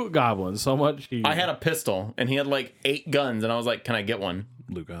 Loot Goblin. So much. I had a pistol and he had like 8 guns, and I was like, can I get one?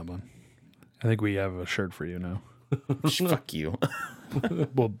 Loot Goblin. I think we have a shirt for you now. Fuck you.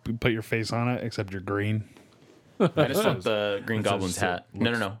 We'll put your face on it, except you're green. I just want the Green Goblin's just hat.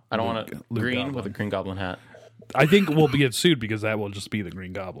 No. I don't want a green Goblin. with a Green Goblin hat. I think we'll get sued because that will just be the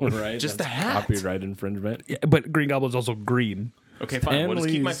Green Goblin. right. Just That's the hat. Copyright infringement. Yeah, but Green Goblin's also green. Okay, fine. We'll just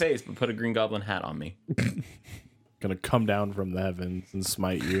keep my Stanley's- face, but put a Green Goblin hat on me. Gonna come down from the heavens and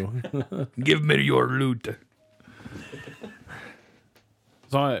smite you. Give me your loot.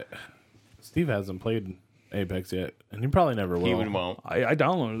 Steve hasn't played Apex yet, and he probably never will. He won't. I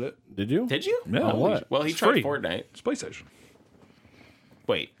downloaded it. Did you? Did you? Yeah, Oh, what? Well, he It's tried free. Fortnite. It's PlayStation.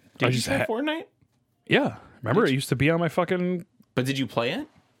 Wait, I did you just try ha- Fortnite? Yeah. Remember, it used to be on my fucking... But did you play it?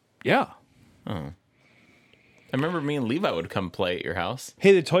 Yeah. I remember me and Levi would come play at your house.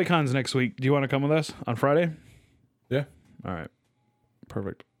 Hey, the Toy Con's next week. Do you want to come with us on Friday? Yeah. All right.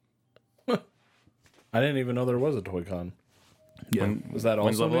 Perfect. I didn't even know there was a Toy Con. Yeah. Was that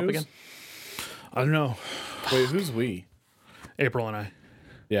When's also Level Up news? again? I don't know. Wait, who's we? April and I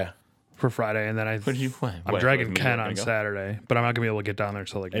Yeah. for Friday, and then What did you play? I'm dragging Ken on Saturday, but I'm not gonna be able to get down there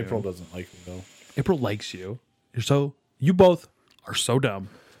till like April noon. doesn't like me though. April likes you. You both are so dumb.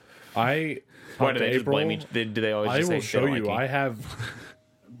 I Why talked do to they just April. blame me? Do they always I just say will they show don't you. like I have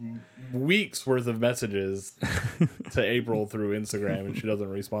weeks worth of messages to April through Instagram, and she doesn't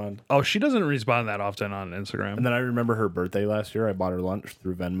respond. Oh, she doesn't respond that often on Instagram. And then I remember her birthday last year. I bought her lunch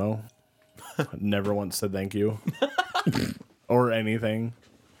through Venmo. Never once said thank you or anything.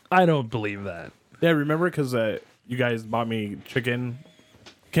 I don't believe that. Yeah, remember because you guys bought me chicken,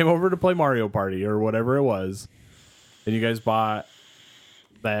 came over to play Mario Party or whatever it was, and you guys bought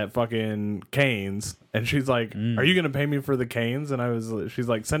that fucking canes, and she's like, "Are you gonna pay me for the canes?" And she's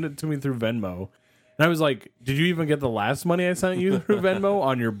like, "Send it to me through Venmo." And I was like, "Did you even get the last money I sent you through Venmo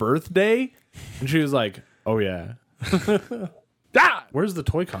on your birthday?" And she was like, "Oh yeah." Where's the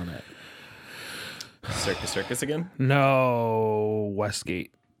Toy Con at? Circus again? No,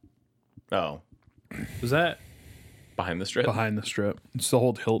 Westgate Oh, Was that? behind the strip. behind the strip. It's the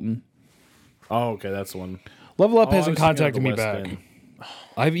old Hilton. Oh, okay, that's the one. Level Up Oh, I hasn't was thinking of contacted the me West back. End.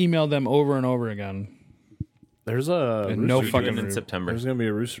 I've emailed them over and over again. There's a And no Rooster fucking Teeth- in room. September. There's gonna be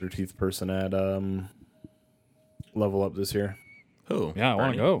a Rooster Teeth person at Level Up this year. Who? Yeah, I want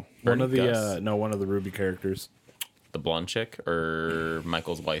Bernie? to go. One of the Gus? one of the Ruby characters. The blonde chick or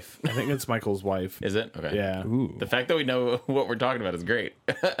Michael's wife? I think it's Michael's wife. Is it? Okay. Yeah, Ooh. The fact that we know what we're talking about is great.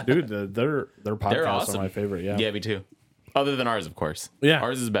 dude, their podcasts awesome. are my favorite. Yeah. Yeah, me too. Other than ours, of course. Yeah.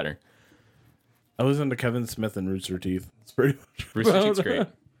 Ours is better. I listen to Kevin Smith and Rooster Teeth. It's pretty much. Rooster Teeth's great.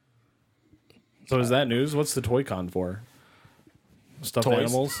 So is that news? What's the Toy Con for? Stuffed Toys.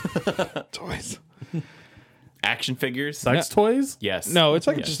 animals, Toys. Action figures? sex toys. Yes. No, it's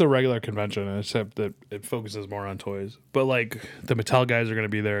like Yes. just a regular convention, except that it focuses more on toys. But like the Mattel guys are going to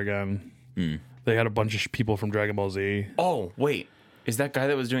be there again. They had a bunch of people from Dragon Ball Z. Oh, wait. Is that guy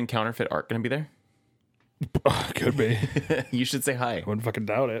that was doing counterfeit art going to be there? Could be. You should say hi. Wouldn't fucking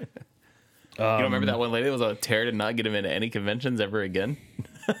doubt it. You don't remember that one lady that was a tear to not get him into any conventions ever again?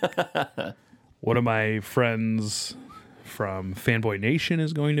 One of my friends from Fanboy Nation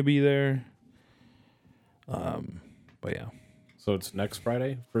is going to be there. But yeah. So it's next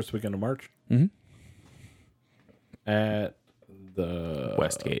Friday, first weekend of March. Mhm. At the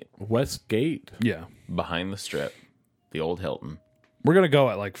Westgate. Westgate. Yeah. Behind the strip. The old Hilton. We're going to go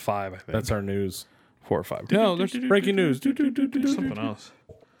at like 5, I think. That's our news. 4 or 5. No, there's Breaking news. something else.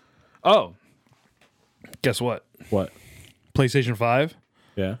 Oh. Guess what? What? PlayStation 5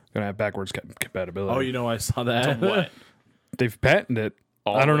 Yeah. going to have backwards compatibility. Oh, you know, I saw that. What? They've patented it.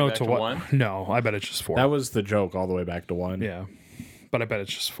 All I don't the way know back to to what. one? No, I bet it's just 4. That was the joke all the way back to 1. Yeah. But I bet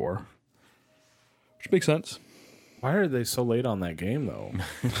it's just 4. Which makes sense. Why are they so late on that game, though?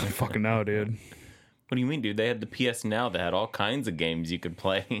 I fucking know, dude. What do you mean, dude? They had the PS Now that had all kinds of games you could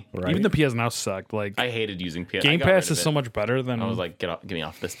play. Right? Even the PS Now sucked. Like, I hated using PS. Game I got rid Pass of is it. so much better than. I was like, get me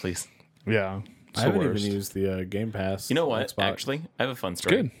off this, please. yeah. It's I the haven't worst. even used the Game Pass. You know what? Xbox. Actually, I have a fun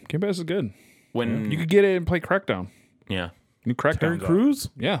story. Good. Game Pass is good. When You could get it and play Crackdown. yeah, New Terry Crackdown. Crews?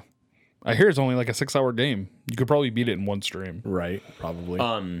 Yeah. I hear it's only like a 6-hour game. You could probably beat it in one stream. Right, probably.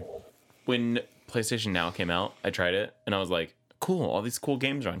 when PlayStation Now came out, I tried it and I was like, cool, all these cool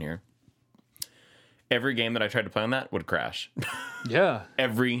games are on here. Every game that I tried to play on that would crash. Yeah.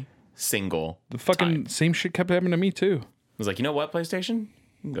 Every single The fucking time. same shit kept happening to me too. I was like, you know what, PlayStation?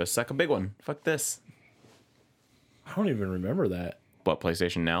 You can go suck a big one. Fuck this. I don't even remember that. What,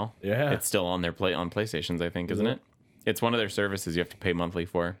 PlayStation Now? Yeah. It's still on their on PlayStations, I think, isn't it? It's one of their services you have to pay monthly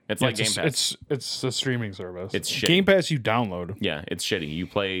for. It's like Game Pass. It's a streaming service. It's shitty. Game Pass you download. Yeah, it's shitty. You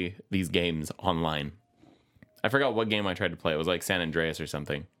play these games online. I forgot what game I tried to play. It was like San Andreas or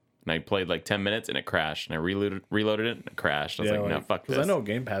something. And I played like 10 minutes and it crashed. And I reloaded it and it crashed. I was like, no, fuck this. Because I know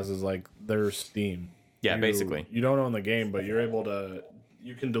Game Pass is like their Steam. Yeah, basically. You don't own the game, but you're able to...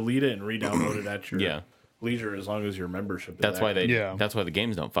 You can delete it and re-download it at your leisure as long as your membership is That's why active. That's why the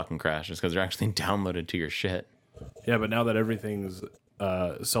games don't fucking crash. It's because they're actually downloaded to your shit. Yeah, but now that everything's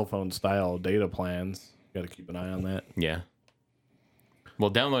cell phone style data plans, you got to keep an eye on that. Yeah.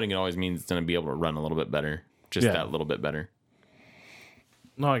 Well, downloading it always means it's going to be able to run a little bit better. Just that little bit better.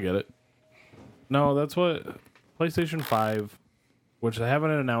 No, I get it. No, that's what PlayStation 5, which they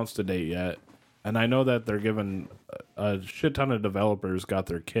haven't announced a date yet, and I know that they're giving a shit ton of developers got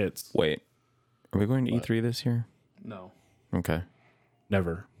their kits. Wait. Are we going to E3 this year? No. Okay.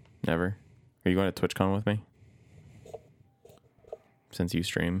 Never. Never? Are you going to TwitchCon with me? Since you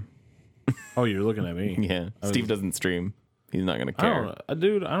stream. Oh, you're looking at me. Yeah. Steve doesn't stream. He's not going to care.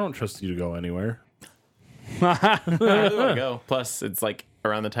 Dude, I don't trust you to go anywhere. I really want to go. Plus, it's like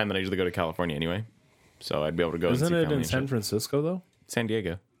around the time that I usually go to California anyway. So I'd be able to go Isn't and see it family in and San shit. Francisco, though? San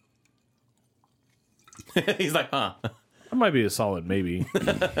Diego. He's like, huh. That might be a solid maybe.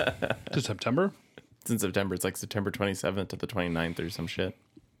 To September? It's in September. It's like September 27th to the 29th or some shit.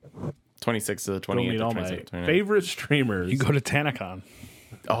 26th to the Go 28th. meet or all 27th, my 29th. favorite streamers. You go to TanaCon.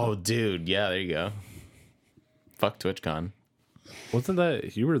 Oh, dude. Yeah, there you go. Fuck TwitchCon. Wasn't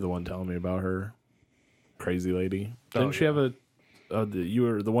that... You were the one telling me about her crazy lady. Didn't she have you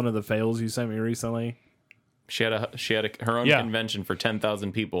were the one of the fails you sent me recently? She had her own convention for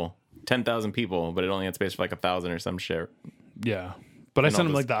 10,000 people. 10,000 people, but it only had space for like 1,000 or some shit. Yeah. But I And sent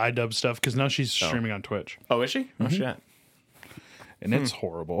him all like the iDub stuff because now she's streaming on Twitch. Oh, is she? Oh, shit. And it's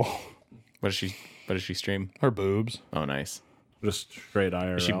horrible. What does she stream? Her boobs. Oh, nice. Just straight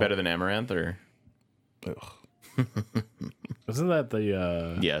IRL. Is she better than Amaranth or? Ugh. Isn't that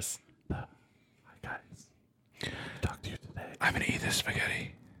the... Yes. Hi, guys. Talk to you today. I'm going to eat this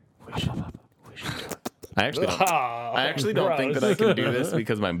spaghetti. We should do it. I actually don't think that I can do this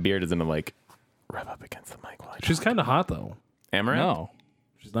because my beard is gonna like rub up against the mic. While I She's kind of hot, though. Amaranth? No.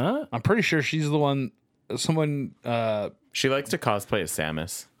 She's not? I'm pretty sure she's the one. Someone. She likes to cosplay as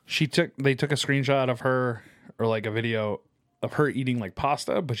Samus. They took a screenshot of her or like a video of her eating like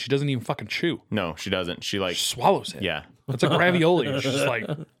pasta, but she doesn't even fucking chew. No, she doesn't. She like She swallows it. yeah. It's like ravioli. It's just like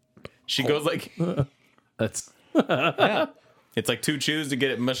She goes like That's... yeah. it's like 2 chews to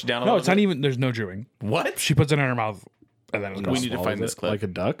get it mushed down. No, it's not even. There's no chewing. What? She puts it in her mouth and then it's We gone. need to find this clip. Like a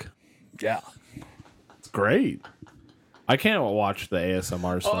duck? Yeah. It's great. I can't watch the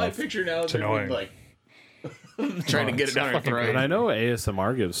ASMR stuff. picture now is annoying. like trying to get it down her And throat. I know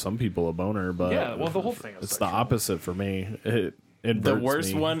ASMR gives some people a boner, but Yeah. Well, the whole thing is it's the opposite for me. It The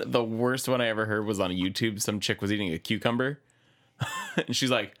inverts worst one I ever heard was on YouTube. Some chick was eating a cucumber, and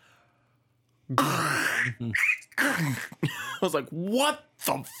she's like, I was like, what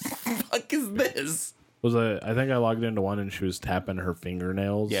the fuck is this? I think I logged into one and she was tapping her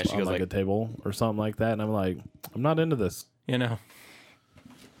fingernails Yeah, she on goes like a like- table or something like that, and I'm like, I'm not into this. You know,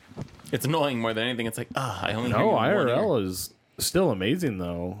 it's annoying more than anything. It's like, I only hear No, you in one ear. IRL is still amazing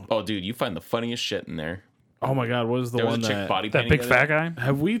though. Oh, dude, you find the funniest shit in there. Oh my god, what was the There was one a chick that body That painting big the other fat day. guy.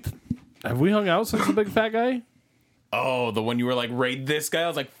 have we hung out since the big fat guy? Oh, the one you were like, raid this guy. I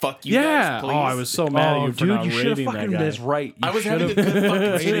was like, fuck you Yeah. guys, please. Oh, I was so mad at you for not should have rating that fucking guy. this right. I was having a good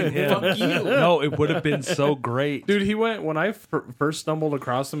fucking stream. Fuck you. No, it would have been so great. Dude, he went when I first stumbled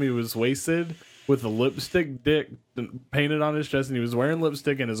across him. He was wasted with a lipstick dick painted on his chest, and he was wearing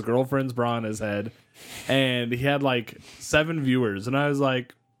lipstick and his girlfriend's bra on his head. And he had like 7 viewers, and I was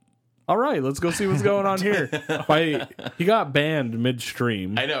like, "All right, let's go see what's going on here." He got banned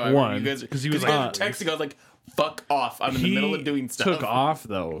midstream. I know. One Because he was like, texting. I was like, fuck off. I'm in the middle of doing stuff. Took off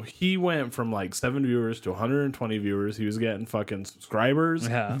though. He went from like 7 viewers to 120 viewers. He was getting fucking subscribers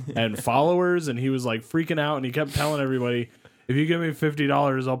and followers, and he was like freaking out. And he kept telling everybody, "If you give me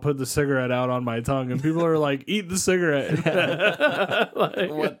 $50, I'll put the cigarette out on my tongue." And people are like, "Eat the cigarette."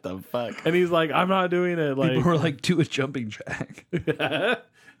 Like, What the fuck? and he's like, "I'm not doing it." Like, People were like, do a jumping jack.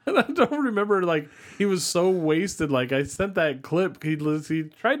 and I don't remember. Like, he was so wasted. Like, I sent that clip. He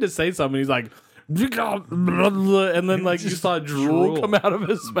tried to say something. He's like, and then like you saw drool come out of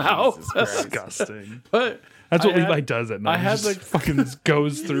his mouth. Disgusting. But That's what I had- Levi does at night. I had He just the- fucking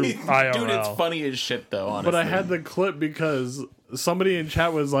goes through IRL. Dude, it's funny as shit though, honestly. But I had the clip because somebody in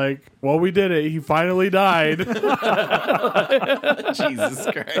chat was like, "Well, we did it. He finally died." Jesus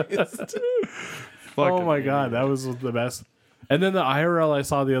Christ. Oh my god, that was the best. And then the IRL I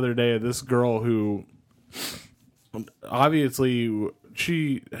saw the other day, this girl who obviously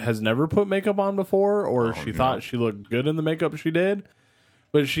she has never put makeup on before, or she thought she looked good in the makeup she did,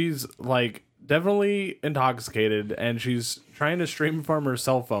 but she's like definitely intoxicated, and she's trying to stream from her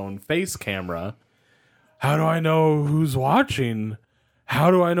cell phone face camera. How do I know who's watching? How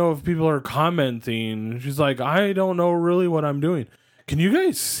do I know if people are commenting? She's like, I don't know really what I'm doing. Can you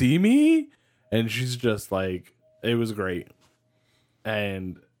guys see me? And she's just like, it was great.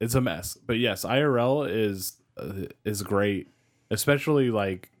 And it's a mess. But yes, IRL is great, especially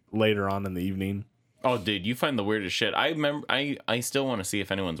like later on in the evening. Oh, dude, you find the weirdest shit. I remember. I still want to see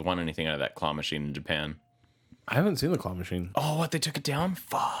if anyone's won anything out of that claw machine in Japan. I haven't seen the claw machine. Oh, what? They took it down?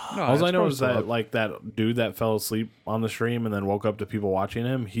 Fuck. No, All I know is that like that dude that fell asleep on the stream and then woke up to people watching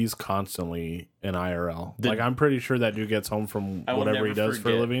him, he's constantly in IRL. Like I'm pretty sure that dude gets home from whatever he does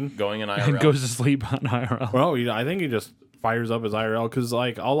for a living, going in IRL. and goes to sleep on IRL. Well, I think he just fires up his IRL because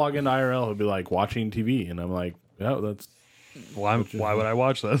like I'll log into IRL, he'll be like watching TV, and I'm like, yeah, that's Why would I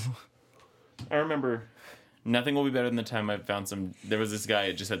watch this? I remember nothing will be better than the time I found there was this guy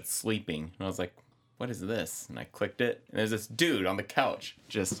that just said sleeping, and I was like, what is this? And I clicked it, and there's this dude on the couch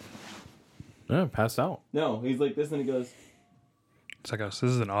just passed out. No, he's like this, and he goes. It's like this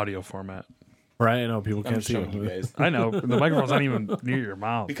is an audio format. Right, I know people I'm can't see showing you you. guys I know the microphone's not even near your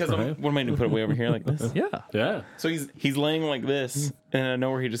mouth. because what am I going to put it way over here like this? Yeah, Yeah, So he's laying like this, and out of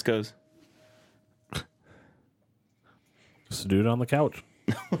nowhere he just goes. just a dude on the couch,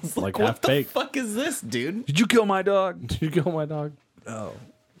 like What half the baked. fuck is this, dude? did you kill my dog? Did you kill my dog? No,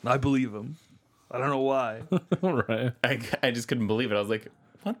 I believe him. I don't know why. Right. I just couldn't believe it. I was like,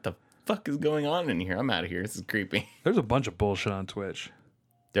 what the fuck is going on in here? I'm out of here. This is creepy. There's a bunch of bullshit on Twitch.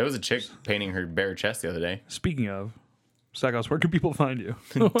 There was a chick painting her bare chest the other day. Speaking of, Stackhouse, where can people find you?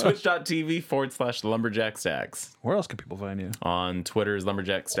 Twitch.tv/lumberjackstacks. Where else can people find you? On Twitter is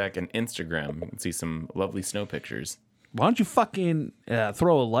Lumberjack Stack, and Instagram. You can see some lovely snow pictures. Why don't you fucking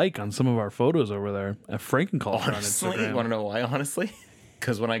throw a like on some of our photos over there at Frankenculture on Honestly, you Instagram? want to know why? Honestly,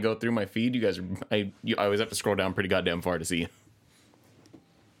 because when I go through my feed, you guys are I always have to scroll down pretty goddamn far to see you.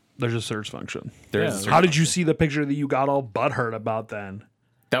 There's a search function. There's a search How did you see the picture that you got all butthurt about then?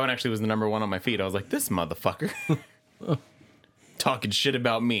 That one actually was the number one on my feed. I was like, this motherfucker talking shit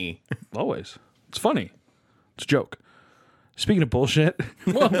about me. Always. It's funny. It's a joke. Speaking of bullshit,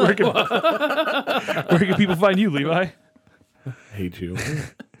 where can people find you, Levi? I hate you.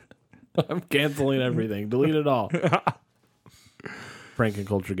 I'm canceling everything. Delete it all.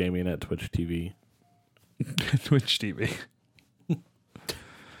 Frankenculture Gaming at Twitch TV. Twitch TV. TTV.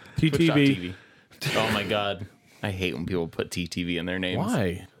 Twitch.tv. Oh my god. I hate when people put TTV in their names.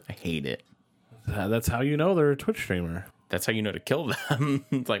 Why? I hate it. That's how you know they're a Twitch streamer. That's how you know to kill them.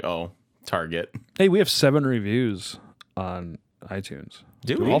 It's like, oh, Target. Hey, we have 7 reviews on iTunes.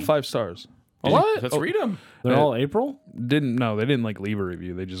 Do we? All 5 stars. What? Let's read them. They're all April? They didn't like leave a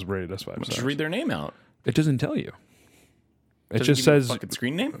review. They just rated us 5 Just stars. read their name out. It doesn't tell you. It Doesn't just give you a says fucking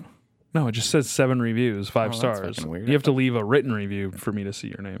screen name. no. It just says 7 reviews, 5 that's stars. fucking weird. You have to leave a written review for me to see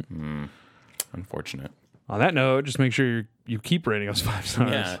your name. Unfortunate. On that note, just make sure you keep rating us 5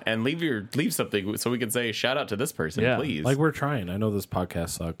 stars. Yeah, and leave something so we can say shout out to this person, Yeah, please. Like, we're trying. I know this podcast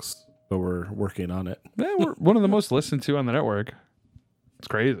sucks, but we're working on it. Yeah, we're one of the most listened to on the network. It's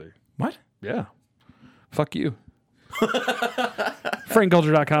crazy. what? Yeah. Fuck you.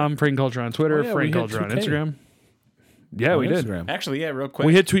 Frankenculture.com, Frankenculture on Twitter, Oh, yeah, we hit Frankenculture on 2K. Instagram. Yeah, we did. Instagram. Actually, yeah, real quick.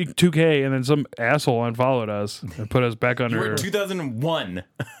 We hit 2K and then some asshole unfollowed us and put us back You were under. in 2001,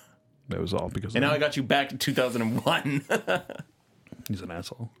 That was all because and of now I got you back to 2001. he's an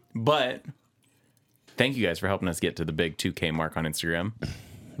asshole. But thank you guys for helping us get to the big 2K mark on Instagram.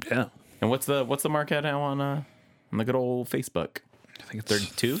 Yeah. And what's the mark at now on the good old Facebook? I think it's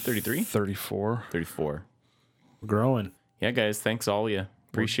 32, 33, 34. 34. We're growing. Yeah, guys, thanks all of you.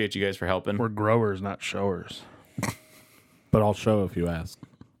 Appreciate you guys for helping. We're growers, not showers. But I'll show if you ask.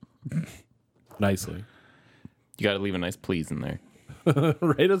 Nicely. You got to leave a nice please in there.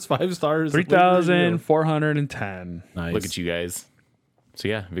 Rate us 5 stars. 3,410. Nice. Look at you guys. So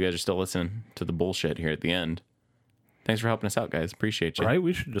yeah, if you guys are still listening to the bullshit here at the end, thanks for helping us out, guys. Appreciate you. Right?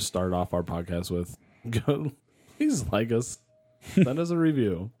 We should just start off our podcast with, go, please like us. Send us a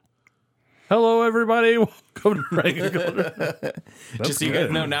review. Hello, everybody. Welcome to Frankenculture. Just so you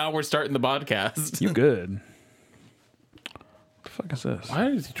guys know, now we're starting the podcast. You good. What the fuck is this? Why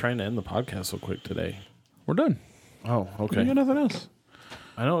is he trying to end the podcast so quick today? We're done. Oh, We okay. got nothing else.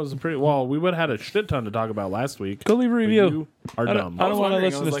 I know it was a pretty well. We would have had a shit ton to talk about last week. Go leave a but review. You are I dumb. don't want to wondering,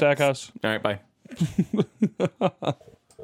 listen I to was like- Stackhouse. All right, bye.